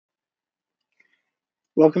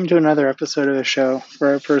Welcome to another episode of the show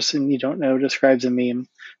where a person you don't know describes a meme.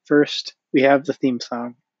 First, we have the theme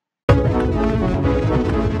song.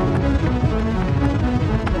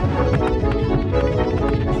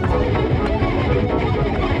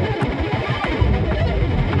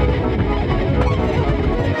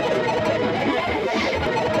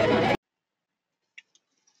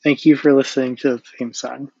 Thank you for listening to the theme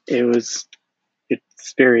song. It's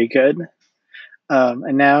very good.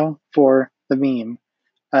 And now for the meme.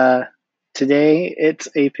 Uh, Today, it's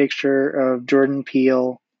a picture of Jordan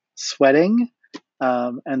Peele sweating,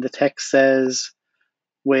 and the text says,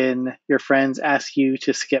 "When your friends ask you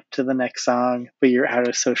to skip to the next song, but you're out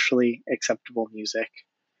of socially acceptable music."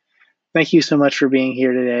 Thank you so much for being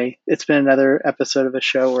here today. It's been another episode of a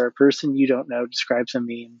show where a person you don't know describes a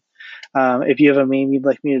meme. If you have a meme you'd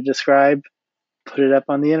like me to describe, put it up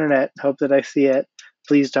on the internet. Hope that I see it.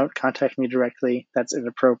 Please don't contact me directly. That's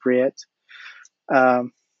inappropriate.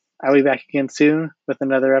 Um, I'll be back again soon with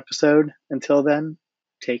another episode. Until then,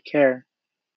 take care.